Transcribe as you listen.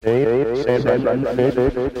8, 7, 5,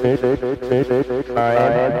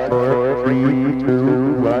 4, 3,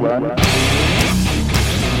 2, 1.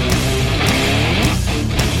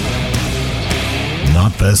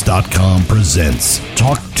 Knotfest.com presents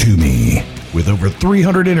Talk to Me. With over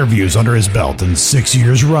 300 interviews under his belt and 6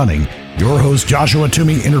 years running, your host Joshua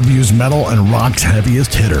Toomey interviews metal and rock's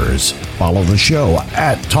heaviest hitters. Follow the show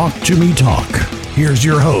at Talk to Me Talk. Here's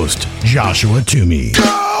your host, Joshua Toomey.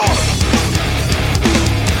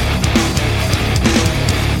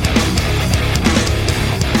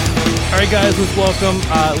 All right, guys, let's welcome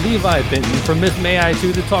Levi Benton from Miss May I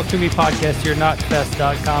to the Talk to Me podcast here,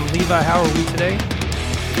 Knotfest.com. Levi, how are we today?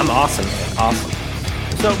 I'm awesome, man. Awesome.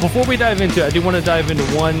 So before we dive into it, I do want to dive into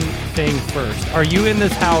one thing first. Are you in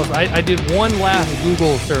this house? I did one last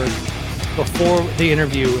Google search before the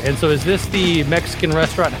interview. And so is this the Mexican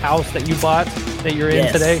restaurant house that you bought that you're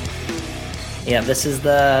in today? Yeah, this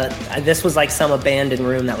was like some abandoned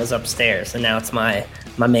room that was upstairs. And now it's my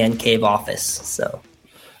man cave office.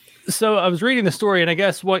 So I was reading the story, and I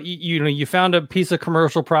guess what you found a piece of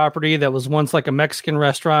commercial property that was once like a Mexican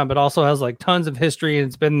restaurant, but also has like tons of history. And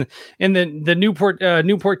it's been in the Newport,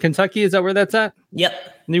 Kentucky. Is that where that's at?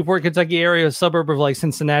 Yep. Newport, Kentucky area, a suburb of like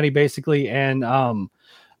Cincinnati, basically. And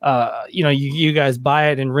you guys buy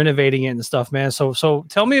it and renovating it and stuff, man. So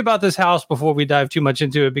tell me about this house before we dive too much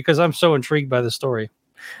into it, because I'm so intrigued by the story.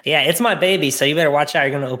 Yeah, it's my baby, so you better watch out.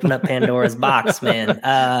 You're going to open up Pandora's box, man.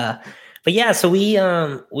 But yeah, so we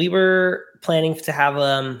were planning to have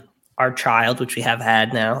our child, which we have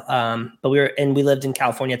had now. But we lived in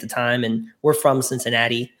California at the time, and we're from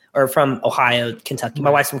Cincinnati, or from Ohio, Kentucky.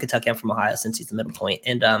 My wife's from Kentucky. I'm from Ohio, since he's the middle point.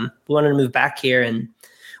 And we wanted to move back here, and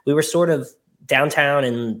we were sort of downtown,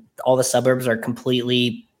 and all the suburbs are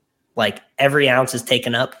completely like every ounce is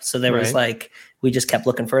taken up. So there was like, we just kept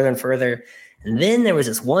looking further and further. And then there was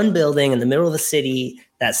this one building in the middle of the city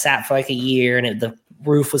that sat for like a year, and the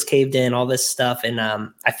roof was caved in, all this stuff. And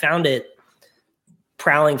I found it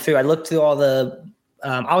prowling through. I looked through all the,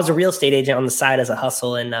 I was a real estate agent on the side as a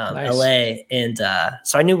hustle in LA. And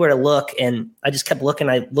so I knew where to look, and I just kept looking.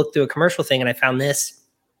 I looked through a commercial thing, and I found this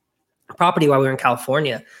property while we were in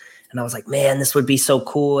California. And I was like, man, this would be so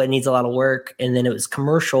cool. It needs a lot of work. And then it was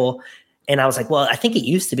commercial. And I was like, well, I think it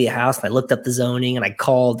used to be a house. And I looked up the zoning, and I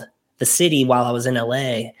called the city while I was in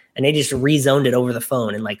LA, and they just rezoned it over the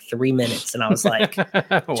phone in like 3 minutes. And I was like,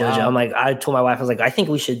 JoJo, I told my wife, I was like, I think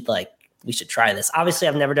we should try this. Obviously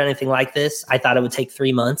I've never done anything like this. I thought it would take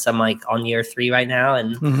 3 months. I'm like on year 3 right now,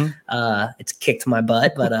 and it's kicked my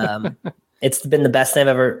butt, but it's been the best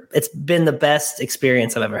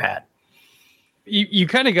experience I've ever had. You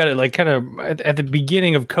kind of got it like kind of at the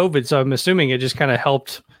beginning of COVID. So I'm assuming it just kind of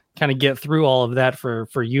helped kind of get through all of that for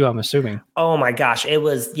you, I'm assuming. Oh my gosh. It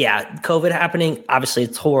was, COVID happening. Obviously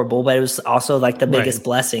it's horrible, but it was also like the biggest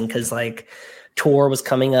blessing, because like tour was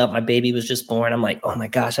coming up. My baby was just born. I'm like, oh my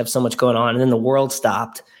gosh, I have so much going on. And then the world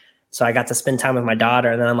stopped. So I got to spend time with my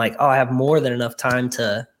daughter. And then I'm like, oh, I have more than enough time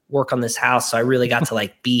to work on this house. So I really got to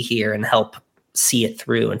like be here and help see it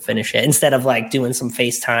through and finish it, instead of like doing some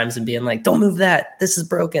FaceTimes and being like, don't move that. This is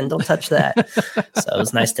broken. Don't touch that. So it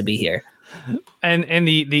was nice to be here. And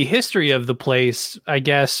the history of the place, I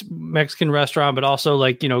guess, Mexican restaurant, but also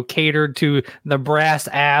like, catered to the Brass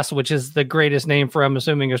Ass, which is the greatest name for, I'm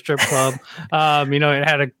assuming, a strip club. It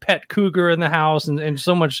had a pet cougar in the house, and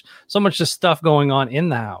so much just stuff going on in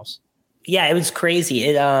the house. Yeah, it was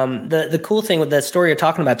crazy. The cool thing with the story you're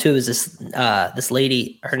talking about too is this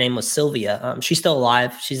lady. Her name was Sylvia. She's still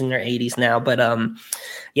alive. She's in her 80s now, but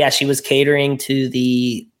she was catering to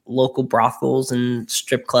the local brothels and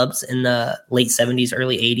strip clubs in the late 70s,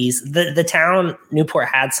 early 80s. The town Newport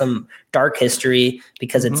had some dark history,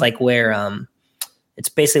 because it's like where it's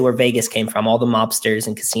basically where Vegas came from. All the mobsters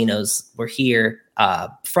and casinos were here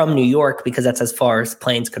from New York, because that's as far as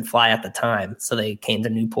planes could fly at the time. So they came to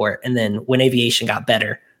Newport, and then when aviation got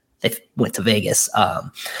better, they went to Vegas. So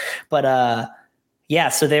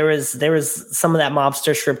there was some of that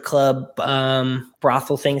mobster strip club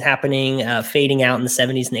brothel thing happening, fading out in the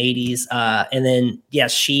 70s and 80s. And then,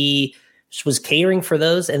 she was catering for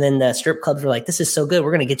those. And then the strip clubs were like, this is so good,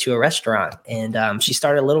 we're going to get you a restaurant. And she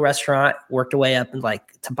started a little restaurant, worked her way up, and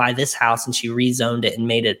like to buy this house, and she rezoned it and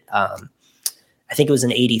made it, I think it was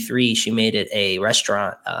in 83, she made it a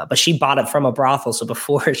restaurant, but she bought it from a brothel. So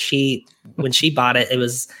when she bought it, it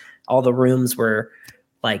was, all the rooms were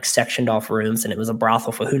like sectioned off rooms, and it was a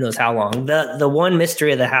brothel for who knows how long. The one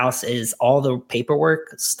mystery of the house is all the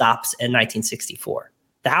paperwork stops in 1964.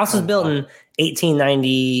 The house was built in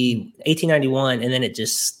 1891, and then it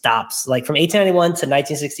just stops. Like from 1891 to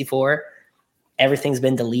 1964, everything's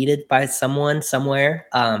been deleted by someone somewhere.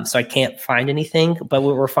 So I can't find anything, but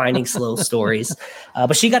we're finding slow stories.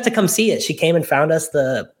 But she got to come see it. She came and found us.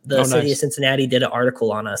 The city of Cincinnati did an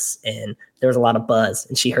article on us, and there was a lot of buzz,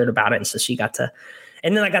 and she heard about it. And so she got to,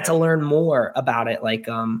 and then I got to learn more about it. Like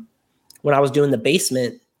when I was doing the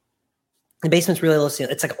basement's really low.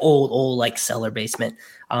 It's like old like cellar basement.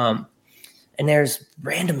 And there's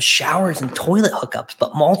random showers and toilet hookups,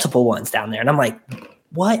 but multiple ones down there. And I'm like,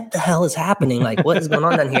 what the hell is happening? Like, what is going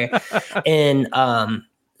on down here? And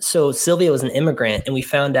so Sylvia was an immigrant, and we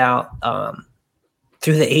found out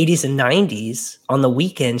through the 80s and 90s, on the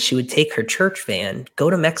weekend, she would take her church van, go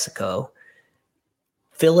to Mexico,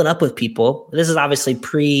 fill it up with people. This is obviously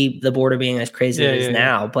pre the border being as crazy as it is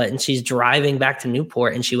now, and she's driving back to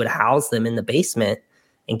Newport, and she would house them in the basement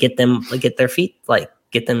and get them get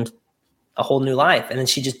them a whole new life. And then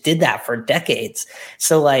she just did that for decades.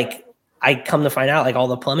 So like, I come to find out, like, all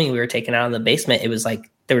the plumbing we were taking out of the basement, it was like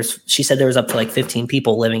she said there was up to like 15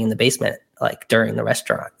 people living in the basement, like during the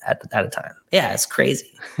restaurant at a time. Yeah, it's crazy.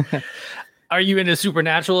 Are you into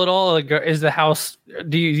supernatural at all? Like, is the house,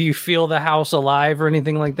 do you feel the house alive or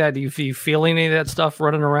anything like that? Do you feel any of that stuff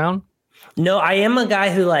running around? No, I am a guy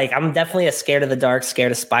who, like, I'm definitely a scared of the dark,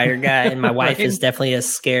 scared of spider guy. And my wife is definitely a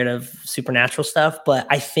scared of supernatural stuff. But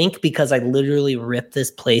I think because I literally ripped this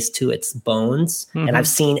place to its bones, and I've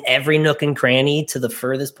seen every nook and cranny to the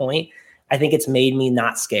furthest point, I think it's made me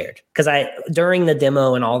not scared. Because during the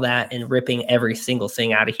demo and all that and ripping every single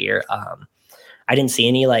thing out of here, I didn't see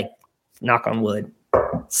any, like, knock on wood,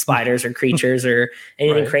 spiders or creatures or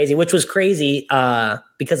anything crazy, which was crazy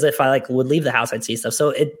because if I would leave the house, I'd see stuff.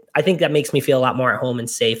 So I think that makes me feel a lot more at home and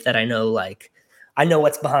safe, that I know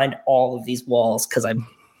what's behind all of these walls, because I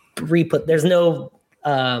there's no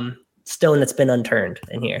stone that's been unturned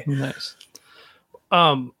in here. Nice.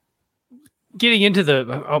 Getting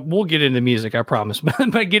into we'll get into music, I promise,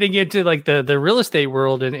 but getting into like the real estate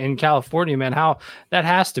world in California, man, how that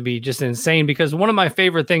has to be just insane, because one of my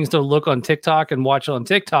favorite things to look on TikTok and watch on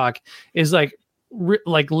TikTok is like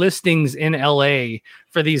listings in LA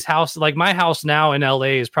for these houses. Like my house now in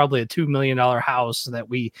LA is probably a $2 million house that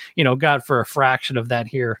we, got for a fraction of that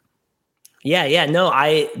here. Yeah. No,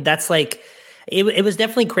 that's like, it was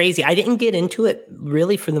definitely crazy. I didn't get into it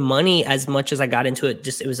really for the money as much as I got into it.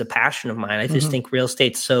 It was a passion of mine. I just think real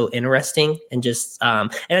estate's so interesting, and just,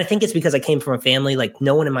 and I think it's because I came from a family, like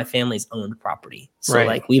no one in my family's owned property. So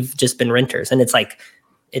like we've just been renters, and it's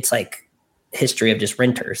like history of just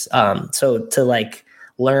renters. So to like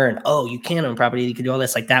learn, you can own property, you can do all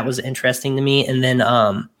this, like that was interesting to me. And then,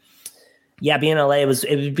 being in LA, it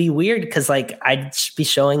would be weird because like I'd be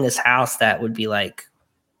showing this house that would be like,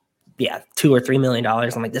 $2 or $3 million. I'm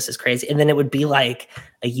like, this is crazy. And then it would be like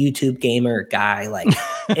a YouTube gamer guy, like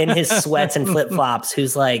in his sweats and flip flops,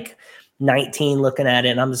 who's like 19 looking at it.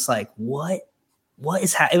 And I'm just like, what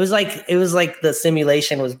is it was like the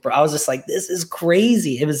simulation was, I was just like, this is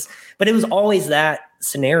crazy. But it was always that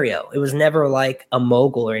scenario. It was never like a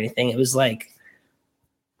mogul or anything. It was like,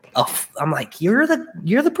 I'm like, you're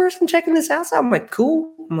the person checking this house out? I'm like,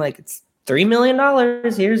 cool. I'm like, it's $3 million.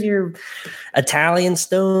 Here's your Italian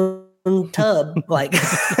stone tub. Like,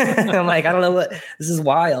 I'm like, I don't know this is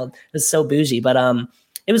wild. It's so bougie, but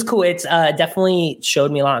it was cool. It's definitely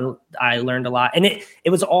showed me a lot, and I learned a lot. And it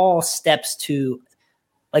was all steps to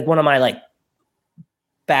like one of my like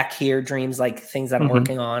back here dreams, like things that I'm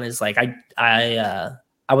working on is like I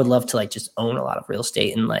would love to like just own a lot of real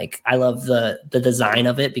estate, and like I love the design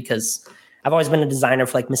of it, because I've always been a designer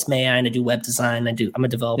for like Miss May, and I do web design. I'm a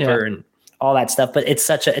developer and all that stuff, but it's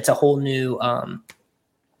a whole new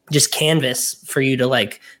just canvas for you to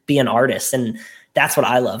like be an artist. And that's what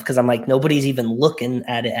I love, because I'm like, nobody's even looking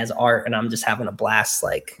at it as art, and I'm just having a blast,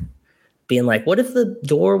 like being like, what if the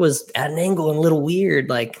door was at an angle and a little weird?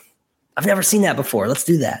 Like, I've never seen that before. Let's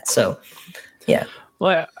do that. So, yeah.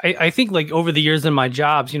 Well, I think like over the years in my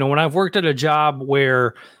jobs, when I've worked at a job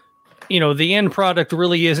where, the end product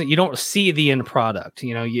really isn't, you don't see the end product,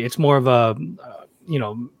 it's more of a,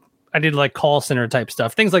 I did like call center type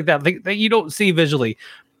stuff, things like that you don't see visually.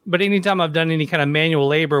 But anytime I've done any kind of manual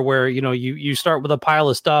labor where, you start with a pile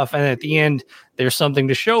of stuff and at the end there's something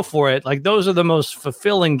to show for it, like those are the most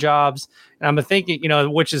fulfilling jobs. And I'm thinking,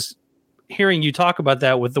 which is hearing you talk about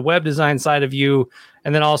that with the web design side of you,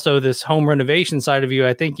 and then also this home renovation side of you,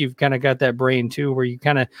 I think you've kind of got that brain too, where you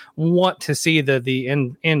kind of want to see the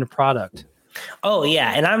end product. Oh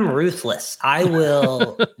yeah. And I'm ruthless. I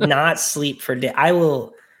will not sleep for day. I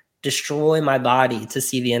will destroy my body to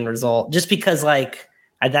see the end result, just because like,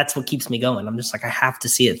 that's what keeps me going. I'm just like, I have to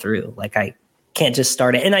see it through. Like I can't just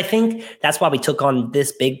start it. And I think that's why we took on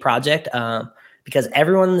this big project. because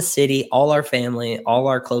everyone in the city, all our family, all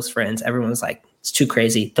our close friends, everyone was like, it's too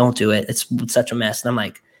crazy. Don't do it. It's such a mess. And I'm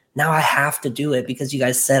like, now I have to do it because you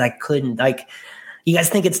guys said I couldn't. Like, you guys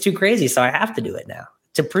think it's too crazy, so I have to do it now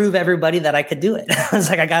to prove everybody that I could do it. I was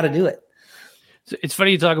like, I got to do it. It's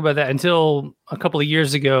funny you talk about that. Until a couple of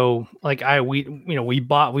years ago, like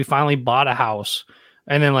we finally bought a house,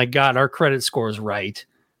 and then like got our credit scores right.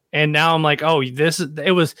 And now I'm like, oh,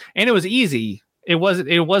 it was easy. It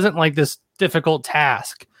wasn't like this difficult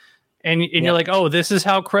task. And you're like, oh, this is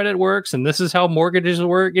how credit works, and this is how mortgages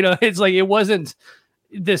work. You know, it's like, it wasn't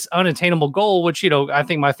this unattainable goal, which, you know, I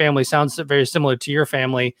think my family sounds very similar to your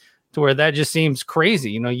family, to where that just seems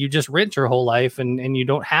crazy. You know, you just rent your whole life and you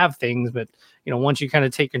don't have things, but you know, once you kind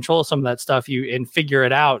of take control of some of that stuff, and figure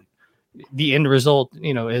it out, the end result,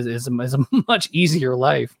 you know, is a much easier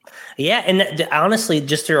life. Yeah. And honestly,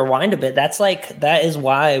 just to rewind a bit, that is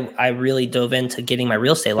why I really dove into getting my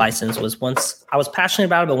real estate license. Was once I was passionate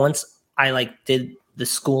about it, but once I like did the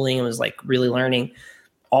schooling and was like really learning,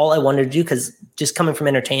 all I wanted to do, because just coming from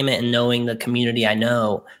entertainment and knowing the community I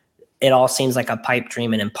know, it all seems like a pipe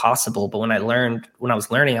dream and impossible. But when I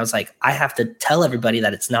was learning, I was like, I have to tell everybody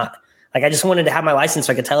that it's not. Like, I just wanted to have my license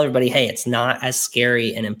so I could tell everybody, hey, it's not as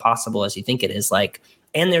scary and impossible as you think it is. Like,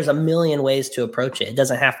 and there's a million ways to approach it. It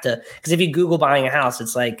doesn't have to, because if you Google buying a house,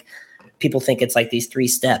 it's like, people think it's like these 3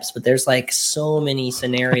 steps, but there's like so many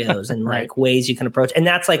scenarios and Right. like ways you can approach. And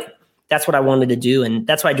that's what I wanted to do. And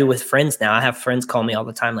that's what I do with friends now. I have friends call me all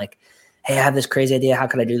the time, like, hey, I have this crazy idea. How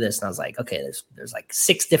could I do this? And I was like, okay, there's like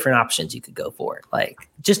 6 different options you could go for. Like,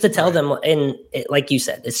 just to tell them, and like you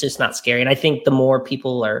said, it's just not scary. And I think the more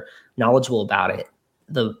people are knowledgeable about it,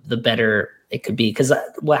 the better it could be. Because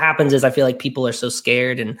what happens is, I feel like people are so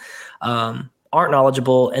scared and aren't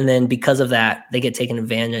knowledgeable. And then because of that, they get taken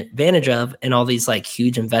advantage of. And all these like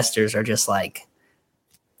huge investors are just like,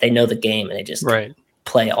 they know the game and they just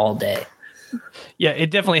play all day. Yeah, it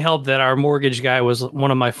definitely helped that our mortgage guy was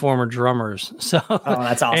one of my former drummers. So, oh,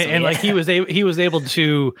 that's awesome. And like he was able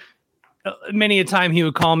to. Many a time he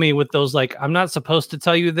would call me with those like, I'm not supposed to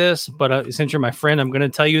tell you this, but since you're my friend, I'm going to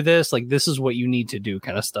tell you this. Like, this is what you need to do,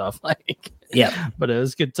 kind of stuff. Like, yeah. But it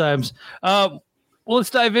was good times. Well,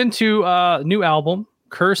 let's dive into new album,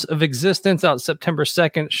 Curse of Existence, out September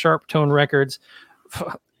 2nd, Sharp Tone Records.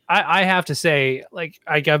 I have to say, like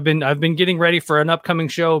I've been getting ready for an upcoming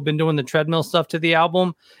show, been doing the treadmill stuff to the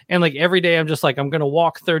album, and like every day I'm just like, I'm gonna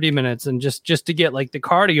walk 30 minutes and just to get like the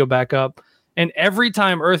cardio back up. And every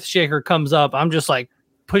time Earthshaker comes up, I'm just like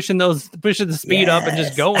pushing the speed up and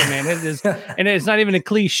just going, man. It is, and it's not even a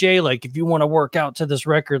cliche. Like, if you want to work out to this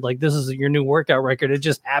record, like this is your new workout record. It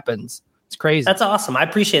just happens. It's crazy. That's awesome. I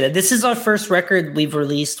appreciate it. This is our first record we've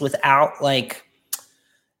released without like,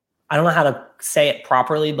 I don't know how to say it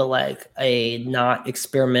properly, but like a not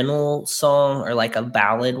experimental song or like a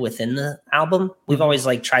ballad within the album. We've always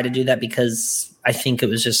like tried to do that because I think it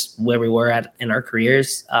was just where we were at in our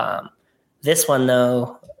careers. This one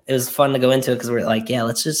though, it was fun to go into it because we're like, yeah,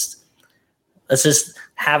 let's just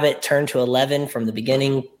have it turn to 11 from the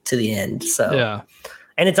beginning to the end. So yeah,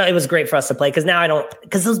 and it was great for us to play because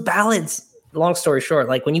those ballads, long story short,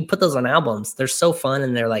 like when you put those on albums, they're so fun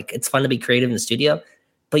and they're like, it's fun to be creative in the studio.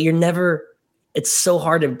 But it's so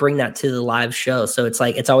hard to bring that to the live show. So it's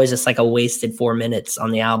like, it's always just like a wasted 4 minutes on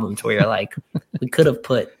the album to where you're like, we could have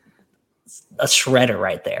put a shredder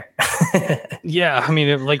right there. Yeah. I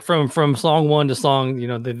mean, like from song 1 to song, you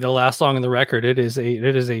know, the last song in the record, it is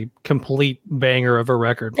a complete banger of a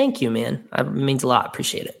record. Thank you, man. It means a lot.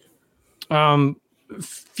 Appreciate it.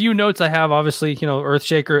 Few notes I have, obviously, you know,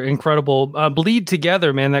 Earthshaker, incredible. Bleed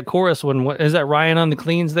Together, man. That chorus one, is that Ryan on the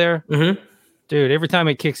cleans there? Mm-hmm. Dude, every time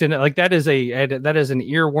it kicks in, like that is an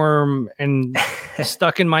earworm and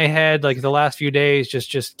stuck in my head. Like the last few days,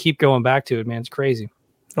 just keep going back to it, man. It's crazy.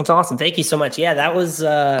 That's awesome. Thank you so much. Yeah, that was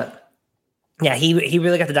he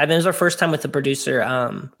really got to dive in. It was our first time with the producer,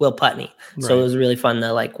 Will Putney. So It was really fun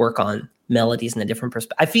to like work on melodies in a different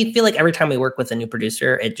perspective. I feel like every time we work with a new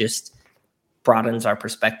producer, it just broadens our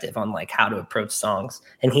perspective on like how to approach songs.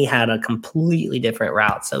 And he had a completely different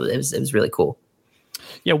route. So it was really cool.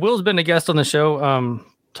 Yeah, Will's been a guest on the show,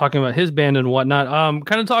 talking about his band and whatnot.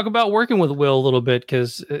 Kind of talk about working with Will a little bit,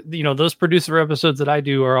 because you know, those producer episodes that I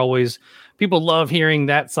do are always, people love hearing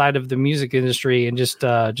that side of the music industry, and just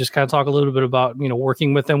kind of talk a little bit about, you know,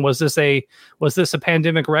 working with them. Was this a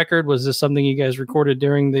pandemic record? Was this something you guys recorded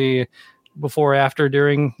during the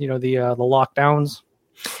during you know the lockdowns?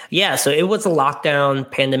 Yeah, so it was a lockdown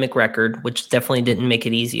pandemic record, which definitely didn't make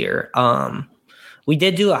it easier. We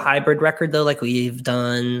did do a hybrid record though, like we've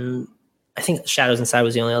done. I think Shadows Inside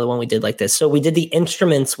was the only other one we did like this. So we did the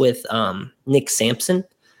instruments with Nick Sampson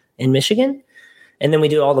in Michigan. And then we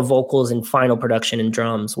do all the vocals and final production and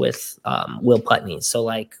drums with Will Putney. So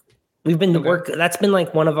like we've been that's been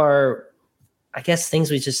like one of our, I guess,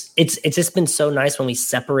 things it's just been so nice when we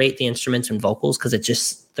separate the instruments and vocals,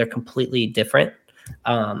 because they're completely different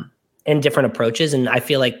and different approaches. And I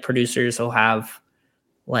feel like producers will have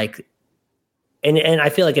like, and I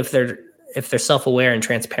feel like if they're self-aware and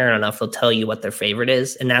transparent enough, they'll tell you what their favorite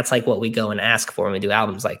is. And that's like what we go and ask for when we do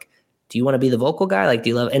albums. Like, do you want to be the vocal guy? Like, do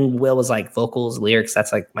you love, and Will was like vocals, lyrics.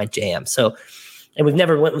 That's like my jam. So, and we've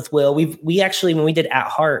never went with Will. We actually, when we did At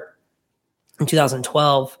Heart in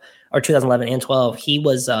 2012 or 2011 and 12, he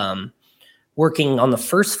was working on the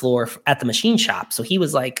first floor at the Machine Shop. So he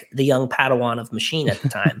was like the young Padawan of Machine at the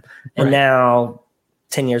time. And now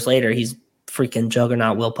 10 years later, he's freaking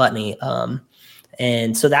juggernaut Will Putney.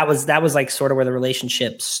 And so that was like sort of where the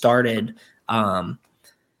relationship started.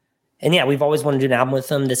 And yeah, we've always wanted to do an album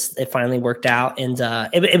with him. It finally worked out. And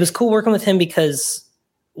it was cool working with him because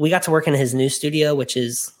we got to work in his new studio, which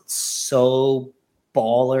is so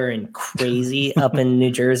baller and crazy up in New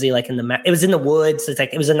Jersey. Like it was in the woods. It's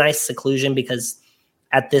like, it was a nice seclusion because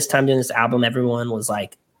at this time doing this album, everyone was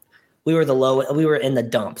like, we were in the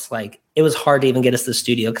dumps. Like it was hard to even get us to the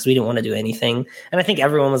studio because we didn't want to do anything. And I think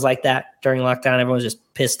everyone was like that during lockdown. Everyone was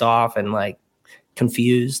just pissed off and like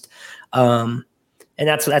confused. And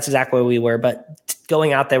that's exactly where we were. But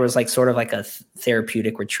going out there was like sort of like a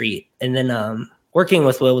therapeutic retreat. And then working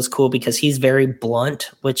with Will was cool because he's very blunt,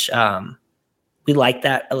 which we like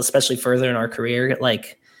that, especially further in our career.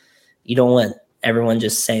 Like you don't want everyone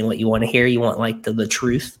just saying what you want to hear. You want like the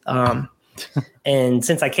truth. And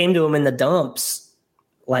since I came to him in the dumps,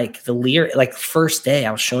 like first day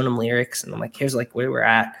I was showing him lyrics and I'm like, here's like where we're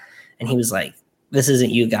at. And he was like, this isn't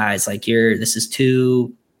you guys. Like this is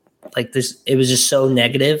too like this. It was just so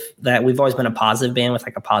negative that we've always been a positive band with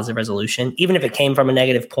like a positive resolution. Even if it came from a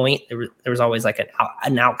negative point, there was always like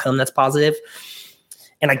an outcome that's positive.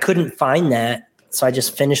 And I couldn't find that. So I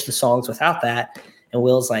just finished the songs without that. And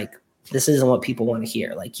Will's like, this isn't what people want to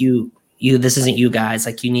hear. Like this isn't you guys.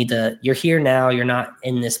 Like you're here now. You're not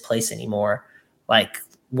in this place anymore. Like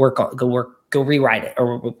go rewrite it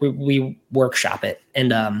or we workshop it.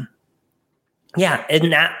 And, yeah.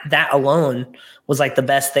 And that alone was like the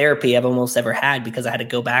best therapy I've almost ever had because I had to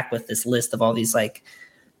go back with this list of all these like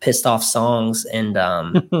pissed off songs and,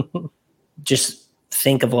 just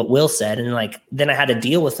think of what Will said. And like, then I had to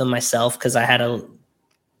deal with them myself because I had to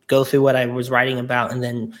go through what I was writing about and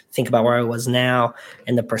then think about where I was now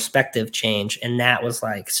and the perspective change. And that was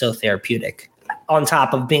like so therapeutic on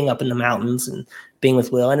top of being up in the mountains and being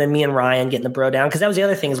with Will. And then me and Ryan getting the bro down. Cause that was the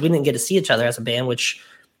other thing is we didn't get to see each other as a band, which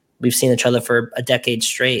we've seen each other for a decade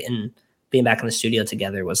straight. And being back in the studio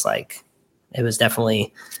together was like, it was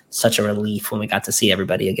definitely such a relief when we got to see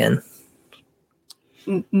everybody again.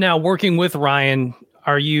 Now working with Ryan,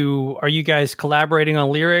 are you guys collaborating on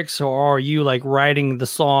lyrics or are you like writing the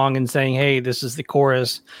song and saying, hey, this is the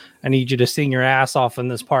chorus. I need you to sing your ass off in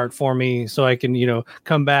this part for me so I can,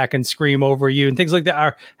 come back and scream over you and things like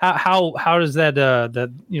that. How does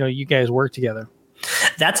that, you guys work together?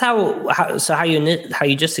 That's how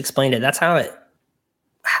you just explained it. That's how it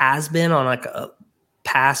has been on like a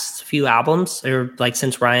past few albums or like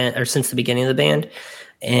since the beginning of the band.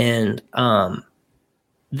 And,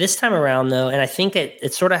 this time around, though, and I think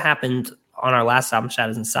it sort of happened on our last album,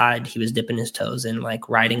 Shadows Inside. He was dipping his toes in, like,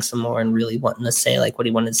 writing some more and really wanting to say, like, what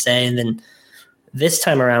he wanted to say. And then this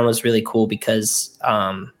time around was really cool because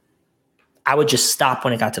I would just stop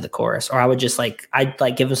when it got to the chorus. Or I would just,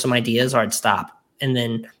 I'd give him some ideas or I'd stop. And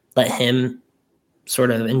then let him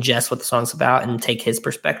sort of ingest what the song's about and take his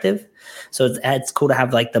perspective. So it's cool to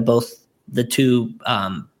have, like, the two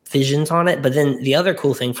visions on it. But then the other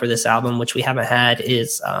cool thing for this album, which we haven't had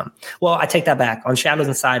is, I take that back. On Shadows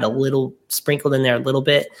Inside, a little sprinkled in there a little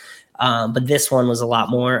bit. But this one was a lot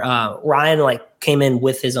more. Ryan came in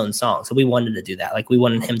with his own song. So we wanted to do that. We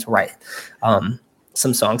wanted him to write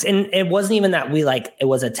some songs. And it wasn't even that it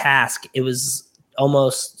was a task. It was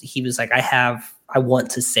almost, he was like, I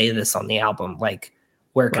want to say this on the album.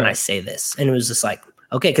 Where can I say this? And it was just like,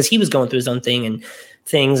 okay. Cause he was going through his own thing and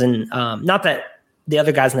things. And not that the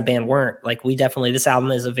other guys in the band weren't. This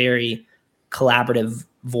album is a very collaborative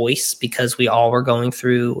voice because we all were going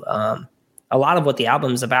through a lot of what the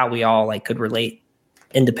album's about. We all could relate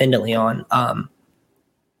independently on.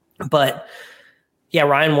 But yeah,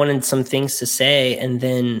 Ryan wanted some things to say, and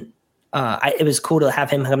then it was cool to have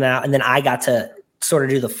him come out, and then I got to sort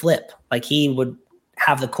of do the flip. He would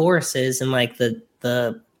have the choruses and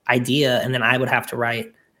the idea, and then I would have to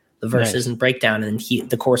write the verses and breakdown, and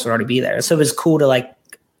the chorus would already be there. So it was cool to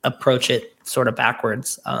approach it sort of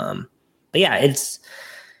backwards. But yeah, it's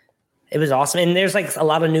It was awesome. And there's like a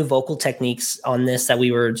lot of new vocal techniques on this that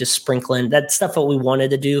we were just sprinkling. That stuff that we wanted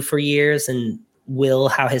to do for years. And Will,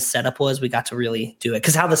 how his setup was, we got to really do it.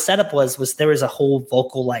 Because how the setup was there was a whole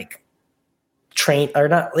vocal like there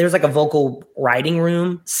was like a vocal writing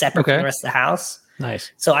room separate from the rest of the house.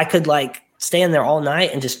 Nice. So I could like stay in there all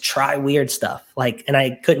night and just try weird stuff. Like, and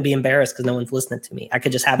I couldn't be embarrassed because no one's listening to me. I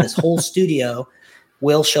could just have this whole studio.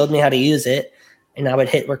 Will showed me how to use it, and I would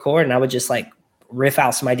hit record and I would just like riff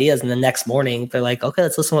out some ideas, and the next morning they're like, okay,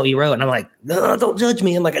 let's listen to what we wrote. And I'm like, no, don't judge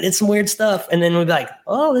me. I'm like, I did some weird stuff. And then we'd be like,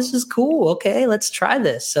 oh, this is cool. Okay, let's try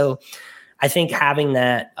this. So I think having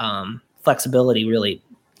that flexibility really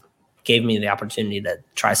gave me the opportunity to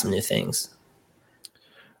try some new things.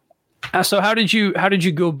 So how did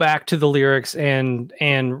you go back to the lyrics and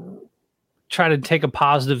try to take a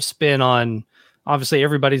positive spin on, obviously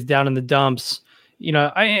everybody's down in the dumps, you know,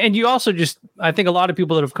 and you also just, I think a lot of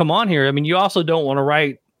people that have come on here, I mean, you also don't want to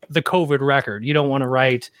write the COVID record. You don't want to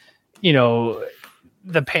write, you know,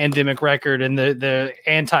 the pandemic record and the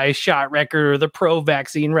anti-shot record or the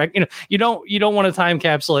pro-vaccine record. You know, you don't want to time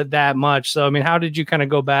capsule it that much. So, I mean, how did you kind of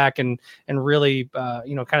go back and really,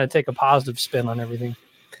 you know, kind of take a positive spin on everything?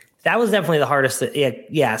 That was definitely the hardest.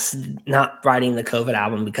 Yes, not writing the COVID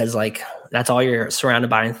album, because like that's all you're surrounded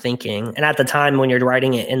by and thinking. And at the time when you're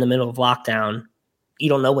writing it in the middle of lockdown, you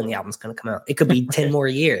don't know when the album's going to come out. It could be 10 more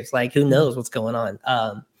years. Like, who knows what's going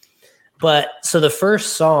on? But so the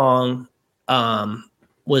first song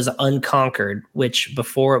was Unconquered, which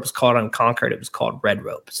before it was called Unconquered, it was called Red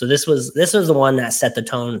Rope. So this was the one that set the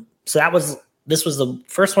tone. So this was the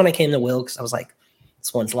first one I came to Will, because I was like,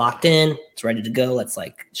 this one's locked in. It's ready to go. Let's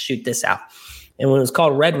like shoot this out. And when it was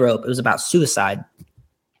called Red Rope, it was about suicide,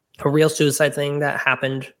 a real suicide thing that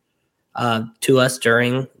happened to us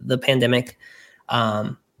during the pandemic.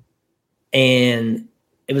 And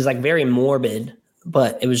it was like very morbid,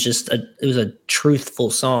 but it was a truthful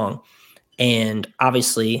song. And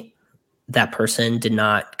obviously that person did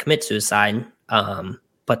not commit suicide,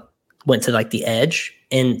 but went to like the edge.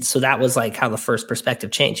 And so that was like how the first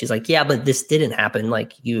perspective changed. He's like, yeah, but this didn't happen.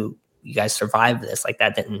 Like you guys survived this. Like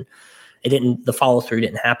the follow through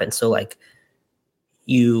didn't happen. So like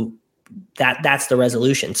that's the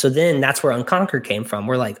resolution. So then that's where Unconquered came from.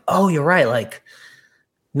 We're like, oh, you're right. Like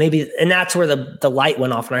maybe, and that's where the light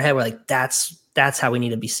went off in our head. We're like, that's how we need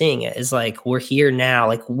to be seeing it, is like, we're here now.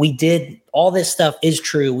 Like we did, all this stuff is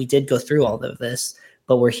true. We did go through all of this,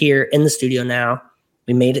 but we're here in the studio now.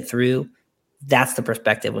 We made it through. That's the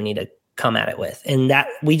perspective we need to come at it with. And that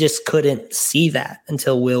we just couldn't see that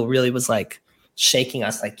until Will really was like shaking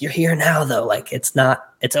us. Like, you're here now though. Like it's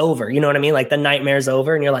over. You know what I mean? Like the nightmare's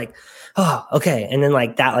over and you're like, oh, okay. And then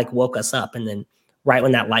like that like woke us up. And then right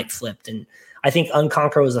when that light flipped, and I think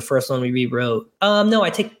Unconquer was the first one we rewrote. No,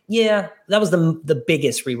 that was the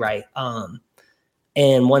biggest rewrite.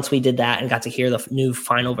 And once we did that and got to hear the new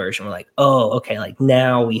final version, we're like, oh, okay. Like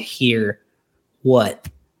now we hear what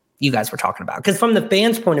you guys were talking about. Because from the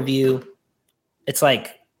band's point of view, it's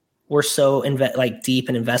like we're so deep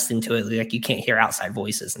and invested into it. Like you can't hear outside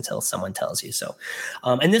voices until someone tells you. So,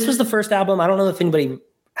 and this was the first album. I don't know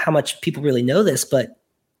how much people really know this, but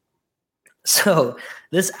so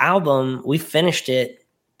this album, we finished it,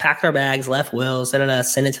 packed our bags, left Will, sent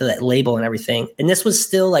it to that label and everything. And this was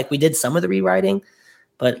still like, we did some of the rewriting,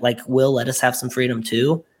 but like Will let us have some freedom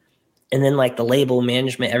too. And then like the label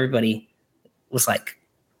management, everybody was like,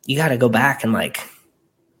 you got to go back and like,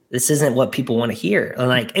 this isn't what people want to hear. And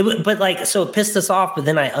like, so it pissed us off, but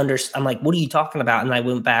then I'm like, what are you talking about? And I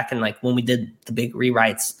went back and like, when we did the big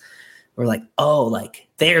rewrites, we're like, oh, like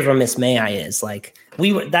there's where Miss May I is. Like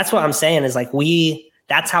that's what I'm saying is like,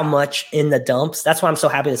 that's how much in the dumps. That's why I'm so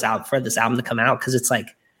happy for this album to come out. Cause it's like,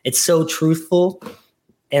 it's so truthful.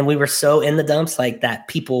 And we were so in the dumps, like that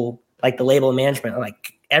people, like the label management,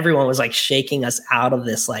 like everyone was like shaking us out of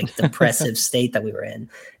this like depressive state that we were in.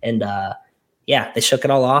 And they shook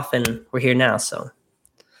it all off and we're here now. So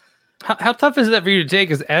how tough is that for you to take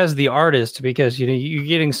as the artist? Because, you know, you're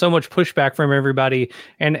getting so much pushback from everybody.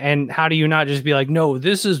 And how do you not just be like, no,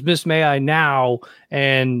 this is Miss May I now,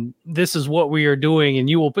 and this is what we are doing. And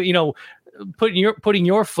you will put, you know, putting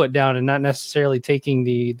your foot down and not necessarily taking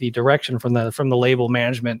the direction from the label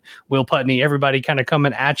management, Will Putney, everybody kind of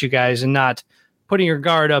coming at you guys and not putting your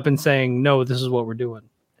guard up and saying, no, this is what we're doing.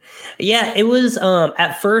 Yeah, it was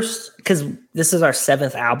at first, because this is our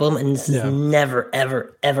 7th album and this has never,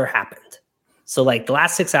 ever, ever happened. So like the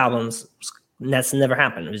last 6 albums, that's never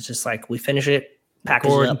happened. It was just like, we finish it,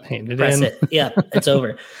 package it up, press it. Yeah, it's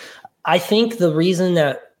over. I think the reason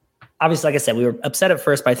that, obviously, like I said, we were upset at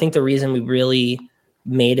first, but I think the reason we really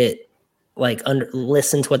made it like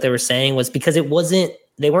listen to what they were saying was because it wasn't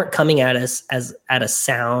they weren't coming at us as at a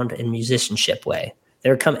sound and musicianship way. They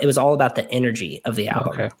were it was all about the energy of the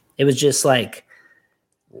album. Okay. It was just like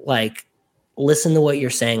listen to what you're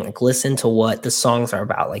saying, like listen to what the songs are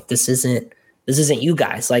about. Like this isn't you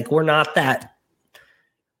guys. Like we're not that.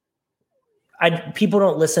 People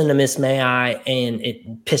don't listen to Miss May I and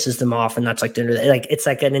it pisses them off, and that's like it's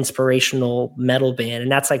like an inspirational metal band,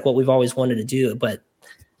 and that's like what we've always wanted to do, but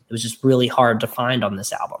it was just really hard to find on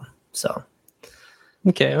this album. So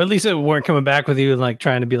okay, or at least they weren't coming back with you and like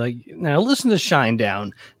trying to be like, now listen to Shine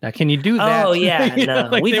Down. Now can you do that? Oh yeah, no.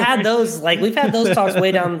 Like we've had those talks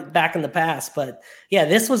way down back in the past, but yeah,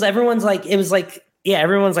 this was everyone's like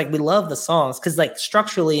we love the songs because like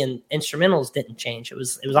structurally and instrumentals didn't change. It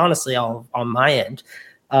was honestly all on my end.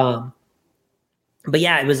 But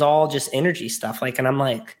yeah, it was all just energy stuff. Like, and I'm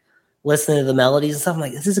like listening to the melodies and stuff. I'm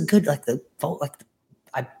like, this is a good, like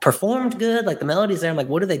I performed good. Like the melodies there. I'm like,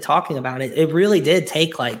 what are they talking about? It really did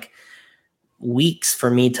take like weeks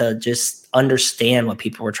for me to just understand what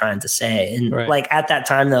people were trying to say. And like at that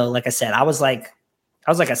time though, like I said, I was like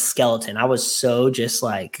a skeleton. I was so just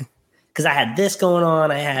like, because I had this going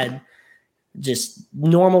on. I had just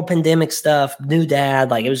normal pandemic stuff, new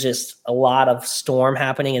dad. Like it was just a lot of storm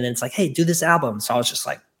happening. And then it's like, hey, do this album. So I was just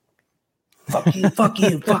like, fuck you, fuck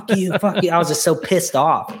you, fuck you, fuck you. I was just so pissed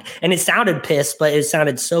off. And it sounded pissed, but it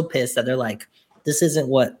sounded so pissed that they're like, this isn't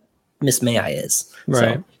what Miss May I is.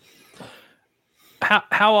 Right. So,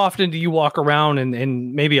 how often do you walk around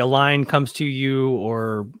and maybe a line comes to you,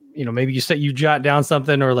 or maybe you jot down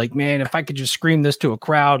something, or like, man, if I could just scream this to a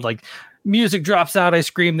crowd, like music drops out, I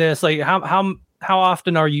scream this. Like how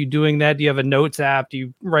often are you doing that? Do you have a notes app? Do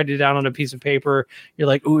you write it down on a piece of paper? You're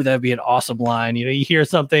like, ooh, that'd be an awesome line. You hear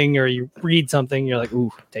something or you read something, you're like,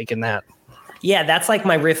 ooh, taking that. Yeah, that's like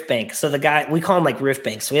my riff bank. So we call them like riff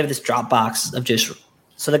banks. So we have this Dropbox of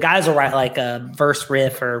so the guys will write like a verse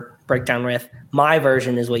riff or breakdown riff. My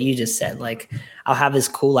version is what you just said. Like I'll have this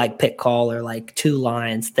cool like pick call or like 2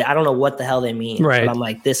 lines that I don't know what the hell they mean. Right. But I'm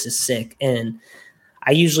like, this is sick. And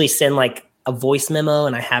I usually send like a voice memo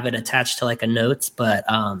and I have it attached to like a notes, but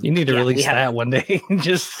you need to release that one day.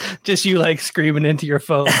 just you like screaming into your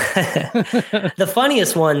phone. The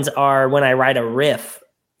funniest ones are when I write a riff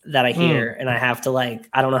that I hear and I have to like,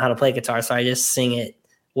 I don't know how to play guitar. So I just sing it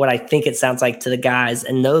what I think it sounds like to the guys.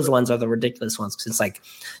 And those ones are the ridiculous ones. Cause it's like,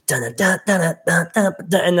 dun, dun, dun, dun, dun,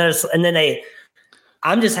 dun, and then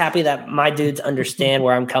I'm just happy that my dudes understand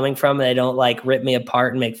where I'm coming from and they don't like rip me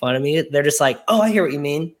apart and make fun of me. They're just like, oh, I hear what you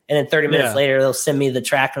mean. And then 30 minutes later, they'll send me the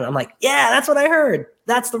track and I'm like, yeah, that's what I heard.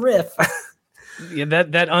 That's the riff. Yeah,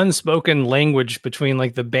 that unspoken language between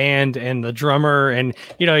like the band and the drummer, and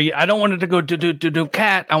I don't want it to go do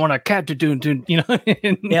cat. I want a cat to do. Like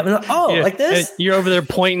this. You're over there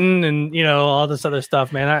pointing and all this other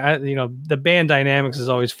stuff, man. I the band dynamics is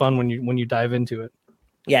always fun when you dive into it.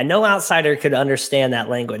 Yeah, no outsider could understand that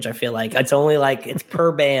language. I feel like it's only like it's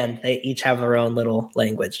per band. They each have their own little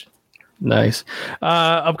language. Nice.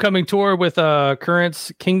 Upcoming tour with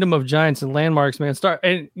Currents, Kingdom of Giants and Landmarks, man.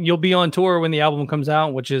 And you'll be on tour when the album comes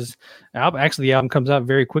out, which is actually the album comes out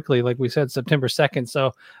very quickly, like we said, September 2nd.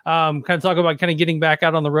 So kind of talk about kind of getting back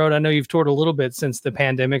out on the road. I know you've toured a little bit since the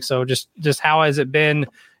pandemic. So just how has it been?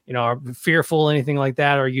 Are you fearful, anything like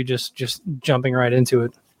that? Or are you just jumping right into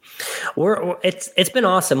it? It's been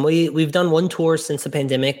awesome. We've done one tour since the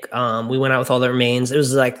pandemic. We went out with All That Remains. It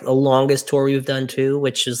was like the longest tour we've done too,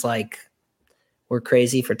 which is like, we're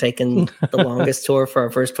crazy for taking the longest tour for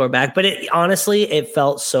our first tour back. But honestly, it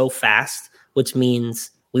felt so fast, which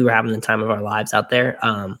means we were having the time of our lives out there,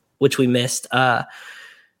 which we missed. Yeah,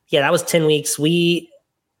 that was 10 weeks. The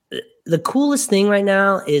coolest thing right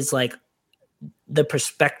now is like the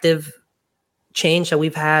perspective change that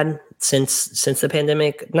we've had since the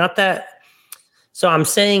pandemic. Not that, so I'm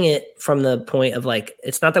saying it from the point of like,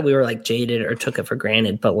 it's not that we were like jaded or took it for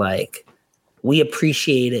granted, but like we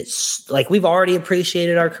appreciate it. Like we've already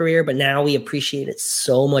appreciated our career, but now we appreciate it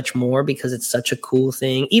so much more because it's such a cool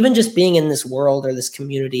thing. Even just being in this world or this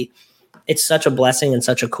community, it's such a blessing and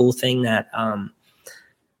such a cool thing that,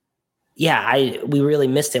 we really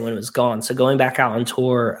missed it when it was gone. So going back out on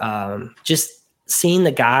tour, just seeing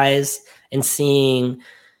the guys and seeing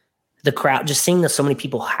the crowd, just seeing so many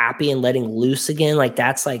people happy and letting loose again,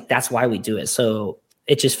 that's why we do it. So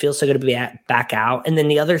it just feels so good to be back out. And then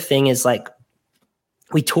the other thing is like,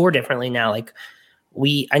 we tour differently now. Like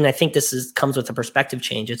and I think this comes with a perspective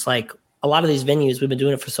change. It's like a lot of these venues, we've been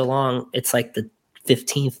doing it for so long. It's like the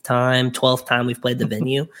 15th time, 12th time we've played the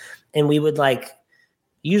venue, and we would like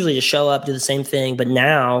usually just show up, do the same thing. But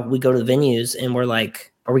now we go to the venues and we're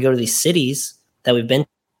like, or we go to these cities that we've been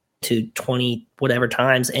to 20 whatever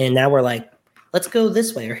times. And now we're like, let's go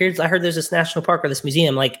this way. Or I heard there's this national park or this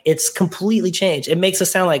museum. Like, it's completely changed. It makes us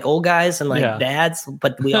sound like old guys and like dads,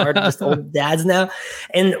 but we are just old dads now.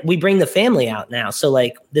 And we bring the family out now. So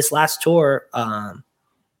like this last tour,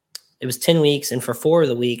 it was 10 weeks. And for 4 of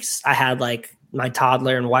the weeks, I had like my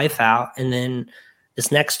toddler and wife out. And then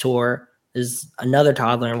this next tour is another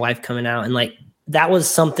toddler and wife coming out. And like, that was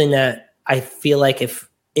something that I feel like if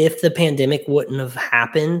the pandemic wouldn't have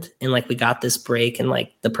happened and like we got this break and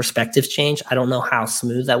like the perspectives changed, I don't know how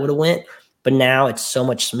smooth that would have went. But now it's so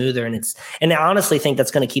much smoother, and I honestly think that's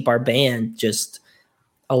going to keep our band just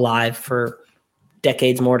alive for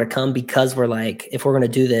decades more to come, because we're like, if we're going to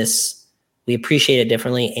do this, we appreciate it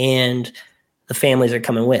differently, and the families are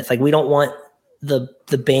coming with. Like, we don't want the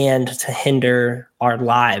band to hinder our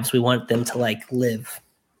lives. We want them to like live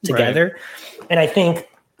together. Right. And I think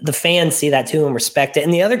the fans see that too and respect it.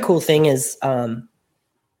 And the other cool thing is,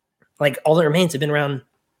 like, All That Remains have been around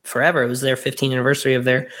forever. It was their 15th anniversary of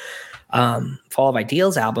their Fall of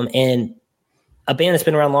Ideals album. And a band that's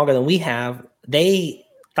been around longer than we have, they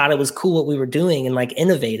thought it was cool what we were doing and like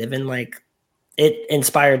innovative, and like it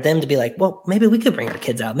inspired them to be like, well, maybe we could bring our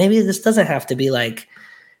kids out. Maybe this doesn't have to be like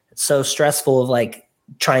so stressful of like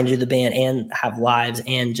trying to do the band and have lives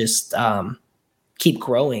and just keep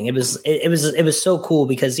growing. It was so cool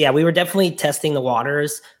because we were definitely testing the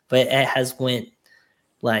waters, but it has went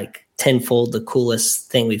like tenfold the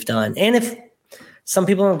coolest thing we've done. And if some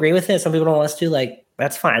people don't agree with it, some people don't want us to, like,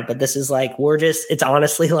 that's fine. But this is like, it's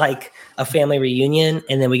honestly like a family reunion,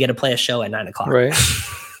 and then we get to play a show at 9:00. Right.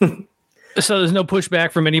 So there's no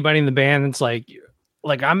pushback from anybody in the band. It's like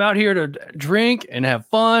I'm out here to drink and have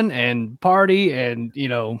fun and party and, you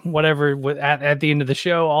know, whatever at the end of the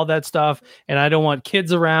show, all that stuff. And I don't want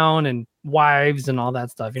kids around and wives and all that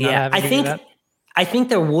stuff. You know, I think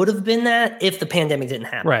there would have been that if the pandemic didn't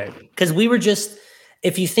happen. Right. Because we were just,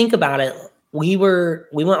 if you think about it, we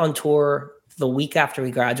went on tour the week after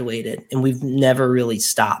we graduated, and we've never really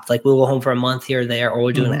stopped. Like, we'll go home for a month here or there, or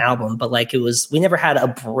we'll do an album, but like we never had a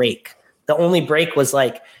break. The only break was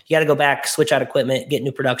like, you got to go back, switch out equipment, get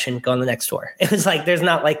new production, go on the next tour. It was like, there's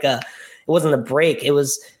not like it wasn't a break. It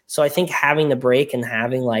was, so I think having the break and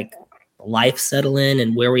having like life settle in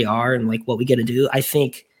and where we are and like what we get to do, I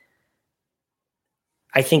think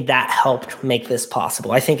that helped make this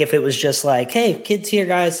possible. I think if it was just like, hey, kids here,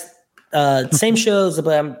 guys, same shows,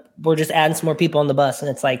 but we're just adding some more people on the bus. And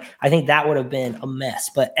it's like, I think that would have been a mess,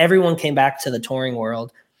 but everyone came back to the touring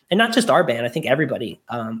world. And not just our band, I think everybody,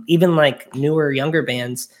 even like newer, younger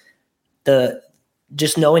bands,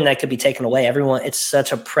 just knowing that could be taken away. Everyone, it's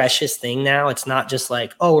such a precious thing now. It's not just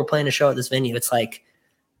like, oh, we're playing a show at this venue. It's like,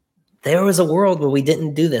 there was a world where we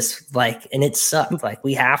didn't do this, like, and it sucked. Like,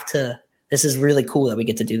 we have to, this is really cool that we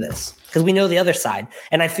get to do this because we know the other side.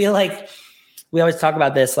 And I feel like we always talk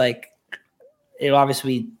about this, like, it'll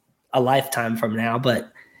obviously be a lifetime from now,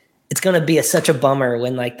 but it's going to be such a bummer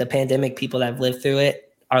when like the pandemic people that have lived through it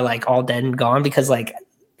are like all dead and gone, because like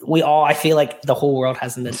I feel like the whole world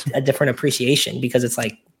has a different appreciation, because it's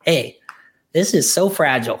like, hey, this is so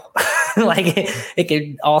fragile. Like it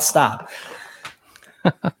could all stop.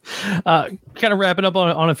 Kind of wrapping up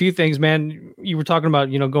on a few things, man. You were talking about,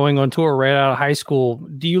 you know, going on tour right out of high school.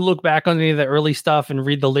 Do you look back on any of the early stuff and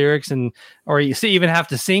read the lyrics, or you even have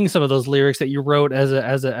to sing some of those lyrics that you wrote as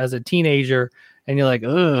a teenager, and you're like,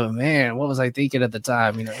 oh man, what was I thinking at the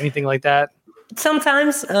time? You know, anything like that?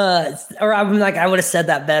 Sometimes, or I'm like, I would have said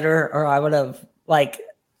that better, or I would have, like,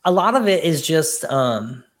 a lot of it is just, you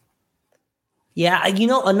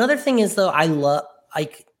know, another thing is though, I love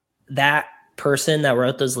like that person that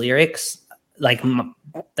wrote those lyrics, like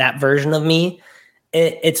that version of me.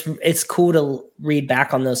 It's cool to read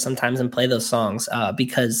back on those sometimes and play those songs,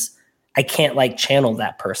 because I can't like channel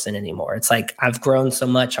that person anymore. It's like, I've grown so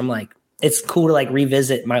much. I'm like, it's cool to like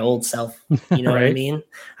revisit my old self. You know right. What I mean?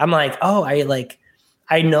 I'm like, oh,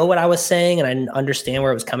 I know what I was saying and I understand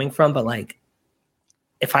where it was coming from, but like,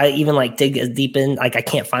 if I even like dig as deep in, like, I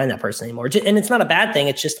can't find that person anymore. And it's not a bad thing.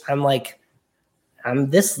 It's just,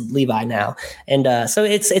 I'm this Levi now. And so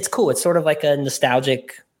it's cool. It's sort of like a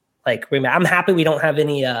nostalgic, like, I'm happy we don't have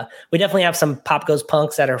any, we definitely have some Pop Goes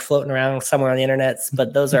Punks that are floating around somewhere on the internet,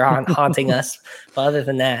 but those are haunting us. But other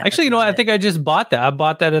than that, actually, you know, I think I just bought that. I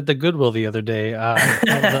bought that at the Goodwill the other day.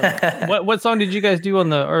 What song did you guys do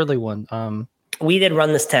on the early one? We did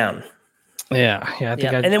Run This Town. Yeah. I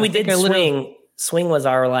think and then we did Swing. Swing was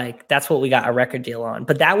our, like, that's what we got a record deal on.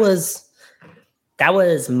 But that was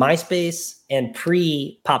MySpace and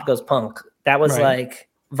pre Pop Goes Punk. That was right. Like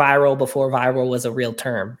viral before viral was a real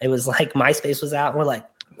term. It was like MySpace was out and we're like,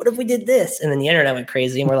 what if we did this? And then the internet went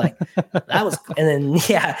crazy and we're like, that was, and then,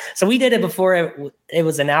 yeah. So we did it before it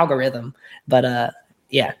was an algorithm, but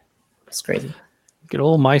yeah, it's crazy. Good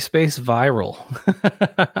old MySpace viral.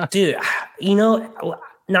 Dude,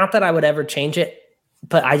 not that I would ever change it,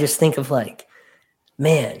 but I just think of like,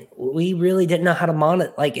 man, we really didn't know how to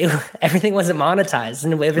monetize. Like everything wasn't monetized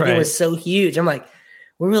and everything was so huge. I'm like,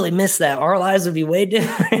 we really missed that. Our lives would be way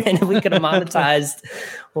different if we could have monetized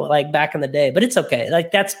like back in the day. But it's okay.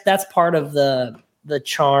 Like that's part of the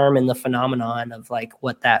charm and the phenomenon of like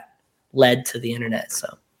what that led to the internet.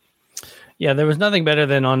 So yeah, there was nothing better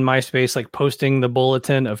than on MySpace, like posting the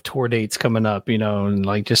bulletin of tour dates coming up, and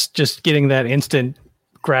like just getting that instant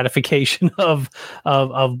gratification of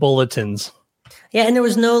bulletins. Yeah, and there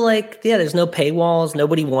was no there's no paywalls.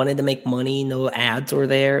 Nobody wanted to make money. No ads were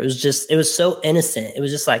there. It was so innocent. It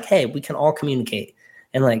was just like, hey, we can all communicate.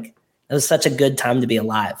 And like, it was such a good time to be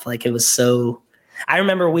alive. Like it was so, I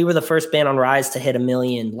remember we were the first band on Rise to hit 1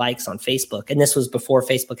 million likes on Facebook. And this was before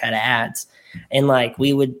Facebook had ads. And like,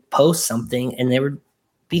 we would post something and there would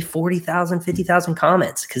be 40,000, 50,000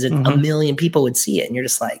 comments because 1 million people would see it. And you're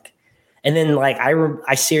just like, and then like,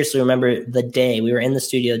 I seriously remember the day we were in the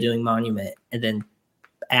studio doing Monument and then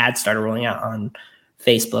ads started rolling out on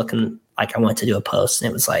Facebook. And like, I went to do a post and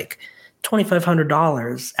it was like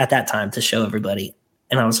 $2,500 at that time to show everybody.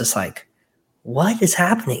 And I was just like, what is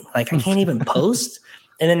happening? Like, I can't even post.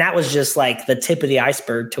 And then that was just like the tip of the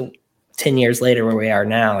iceberg to 10 years later where we are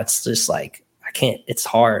now. It's just like, it's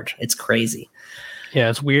hard. It's crazy. Yeah,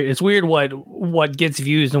 it's weird. It's weird what gets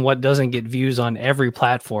views and what doesn't get views on every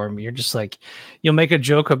platform. You're just like, you'll make a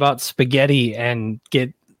joke about spaghetti and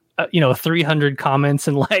get 300 comments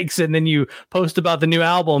and likes, and then you post about the new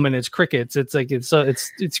album and it's crickets. It's like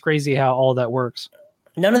it's crazy how all that works.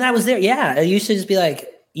 None of that was there. Yeah, it used to just be like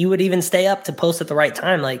you would even stay up to post at the right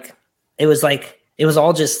time. Like it was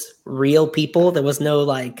all just real people. There was no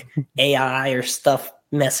like AI or stuff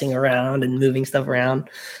messing around and moving stuff around.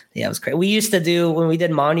 Yeah, it was great. We used to do when we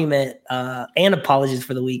did Monument and Apologies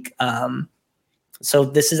for the Week. So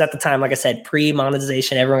this is at the time, like I said,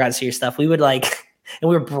 pre-monetization. Everyone got to see your stuff. We would like, and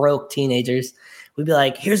we were broke teenagers. We'd be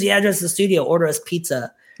like, here's the address of the studio. Order us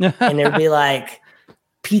pizza. And there'd be like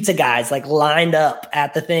pizza guys like lined up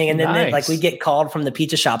at the thing. And then like we'd get called from the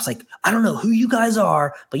pizza shops. Like, I don't know who you guys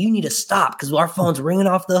are, but you need to stop because our phone's ringing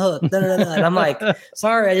off the hook. And I'm like,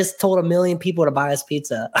 sorry, I just told 1 million people to buy us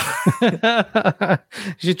pizza.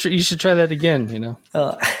 You should try that again,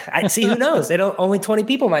 I see, who knows? Only 20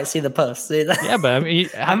 people might see the post. Yeah, but I mean,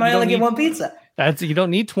 I might only get one pizza. You don't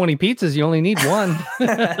need 20 pizzas. You only need one.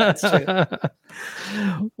 That's true.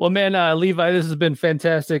 Well, man, Levi, this has been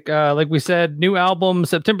fantastic. Like we said, new album,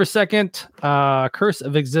 September 2nd, Curse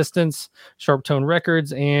of Existence, Sharp Tone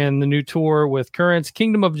Records, and the new tour with Currents,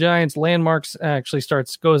 Kingdom of Giants, Landmarks actually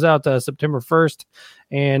goes out September 1st.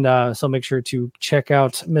 And so make sure to check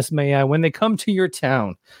out Miss May I when they come to your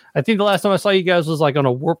town. I think the last time I saw you guys was like on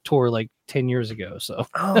a Warped Tour like 10 years ago. So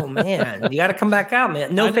oh man, you got to come back out,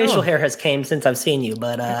 man. No facial hair has came since I've seen you,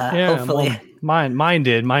 but hopefully mine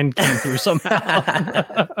did. Mine came through somehow.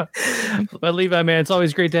 But Levi, man, it's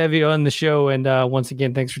always great to have you on the show. And once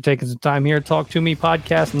again, thanks for taking some time here. Talk to Me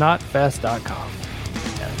Podcast, notfest.com.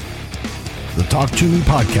 The Talk to Me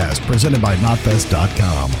podcast presented by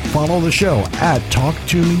notfest.com. Follow the show at Talk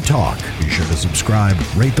to Me Talk. Be sure to subscribe,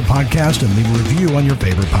 rate the podcast, and leave a review on your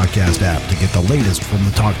favorite podcast app to get the latest from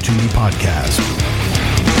the Talk to Me podcast.